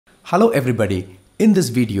Hello everybody. In this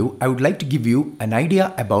video, I would like to give you an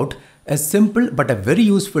idea about a simple but a very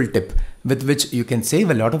useful tip with which you can save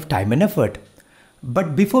a lot of time and effort.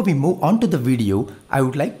 But before we move on to the video, I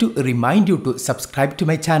would like to remind you to subscribe to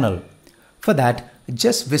my channel. For that,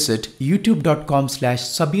 just visit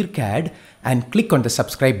youtube.com/SabirCAD and click on the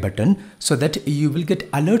subscribe button so that you will get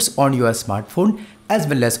alerts on your smartphone as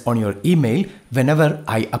well as on your email whenever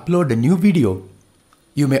I upload a new video.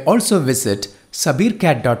 You may also visit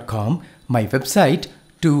sabircad.com, my website,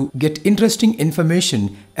 to get interesting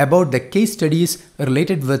information about the case studies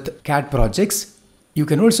related with CAD projects. You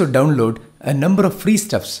can also download a number of free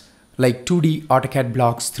stuffs like 2D AutoCAD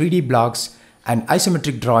blocks, 3D blocks, and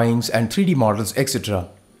isometric drawings and 3D models, etc.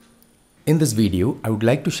 In this video, I would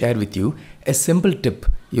like to share with you a simple tip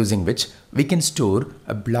using which we can store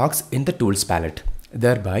blocks in the tools palette.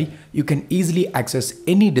 Thereby, you can easily access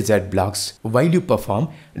any desired blocks while you perform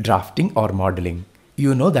drafting or modeling.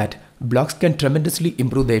 You know that blocks can tremendously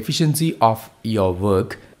improve the efficiency of your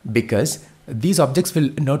work because these objects will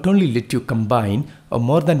not only let you combine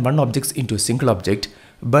more than one objects into a single object,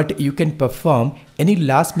 but you can perform any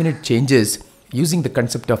last minute changes using the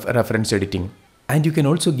concept of reference editing. And you can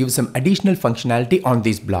also give some additional functionality on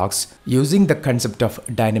these blocks using the concept of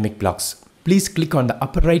dynamic blocks. Please click on the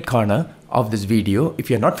upper right corner of this video if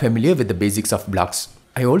you're not familiar with the basics of blocks.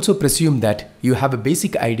 I also presume that you have a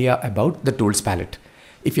basic idea about the tools palette.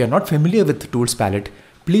 If you're not familiar with the tools palette,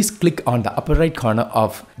 please click on the upper right corner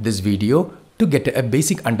of this video to get a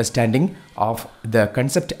basic understanding of the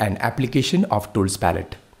concept and application of tools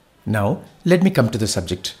palette. Now, let me come to the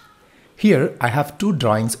subject. Here, I have two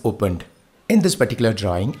drawings opened. In this particular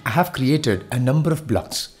drawing, I have created a number of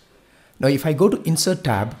blocks. Now, if I go to Insert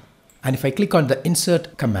tab, and if I click on the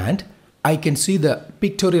Insert command, I can see the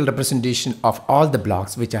pictorial representation of all the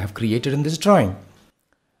blocks which I have created in this drawing.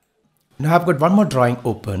 Now I've got one more drawing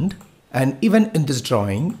opened, and even in this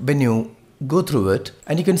drawing, when you go through it,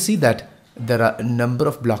 and you can see that there are a number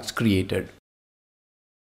of blocks created.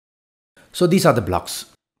 So these are the blocks.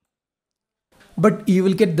 But you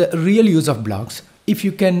will get the real use of blocks if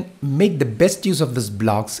you can make the best use of these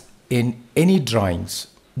blocks in any drawings.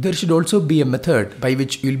 There should also be a method by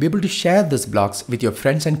which you'll be able to share these blocks with your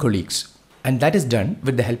friends and colleagues. And that is done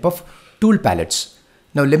with the help of tool palettes.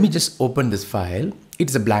 Now let me just open this file.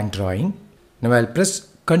 It's a blank drawing. Now I'll press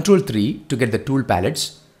Ctrl 3 to get the tool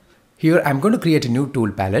palettes. Here I'm going to create a new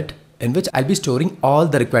tool palette in which I'll be storing all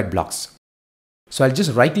the required blocks. So I'll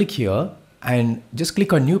just right click here and just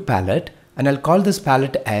click on New Palette, and I'll call this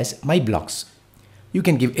palette as My Blocks. You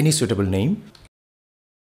can give any suitable name.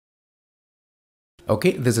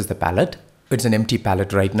 Okay, this is the palette. It's an empty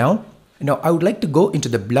palette right now. Now I would like to go into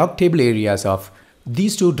the block table areas of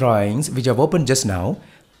these two drawings which I've opened just now,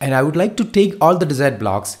 and I would like to take all the desired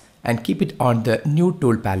blocks and keep it on the new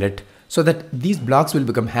tool palette so that these blocks will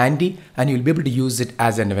become handy and you'll be able to use it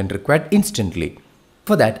as and when required instantly.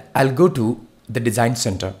 For that, I'll go to the Design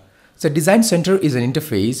Center. So Design Center is an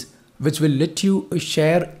interface which will let you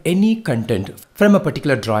share any content from a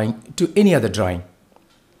particular drawing to any other drawing.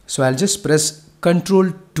 So I'll just press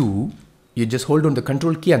Ctrl 2, you just hold on the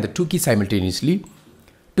Ctrl key and the 2 key simultaneously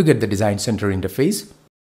to get the Design Center interface.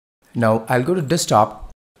 Now I'll go to Desktop.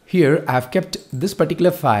 Here I have kept this particular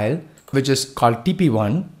file which is called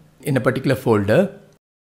TP1 in a particular folder.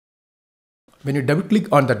 When you double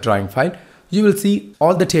click on the drawing file, you will see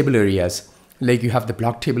all the table areas. Like you have the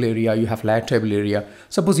block table area, you have layer table area.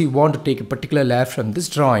 Suppose you want to take a particular layer from this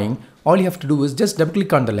drawing, all you have to do is just double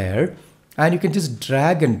click on the layer, and you can just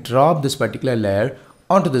drag and drop this particular layer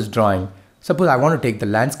onto this drawing. Suppose I want to take the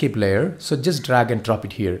landscape layer, so just drag and drop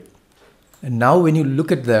it here. And now when you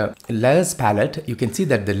look at the layers palette, you can see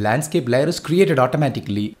that the landscape layer is created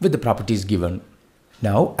automatically with the properties given.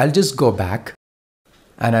 Now I'll just go back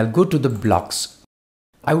and I'll go to the blocks.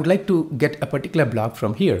 I would like to get a particular block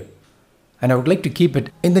from here, and I would like to keep it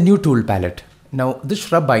in the new tool palette. Now this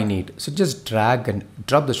shrub I need, so just drag and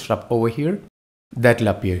drop the shrub over here. That'll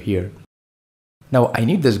appear here. Now I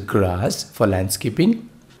need this grass for landscaping,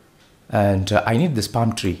 and I need this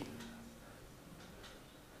palm tree.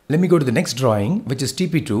 Let me go to the next drawing, which is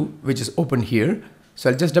TP2, which is open here. So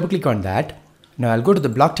I'll just double click on that. Now I'll go to the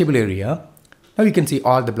block table area. Now you can see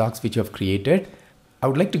all the blocks which you have created. I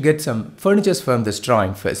would like to get some furnitures from this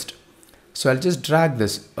drawing first. So I'll just drag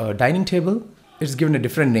this dining table. It's given a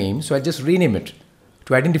different name, so I'll just rename it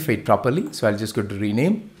to identify it properly. So I'll just go to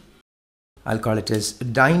rename. I'll call it as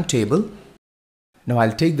dining table. Now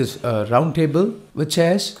I'll take this round table with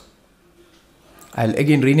chairs. I'll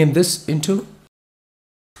again rename this into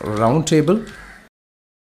round table.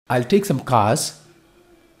 I'll take some cars.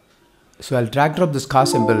 So I'll drag drop this car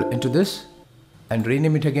symbol into this. and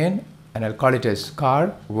rename it again, and I'll call it as car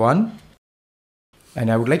 1.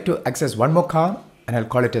 And I would like to access one more car, and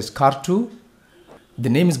I'll call it as car 2. The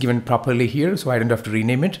name is given properly here, so I don't have to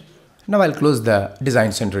rename it. Now I'll close the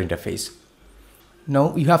Design Center interface.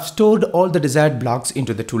 Now you have stored all the desired blocks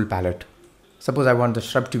into the tool palette. Suppose I want the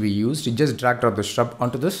shrub to be used, you just drag drop the shrub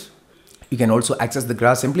onto this. You can also access the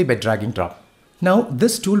grass simply by dragging drop. Now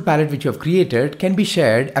this tool palette which you have created can be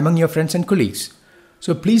shared among your friends and colleagues.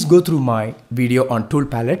 So please go through my video on tool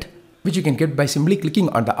palette, which you can get by simply clicking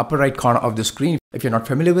on the upper right corner of the screen if you're not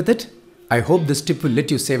familiar with it. I hope this tip will let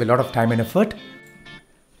you save a lot of time and effort.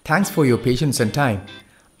 Thanks for your patience and time.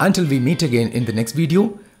 Until we meet again in the next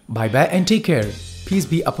video, bye bye and take care. Peace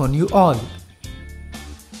be upon you all.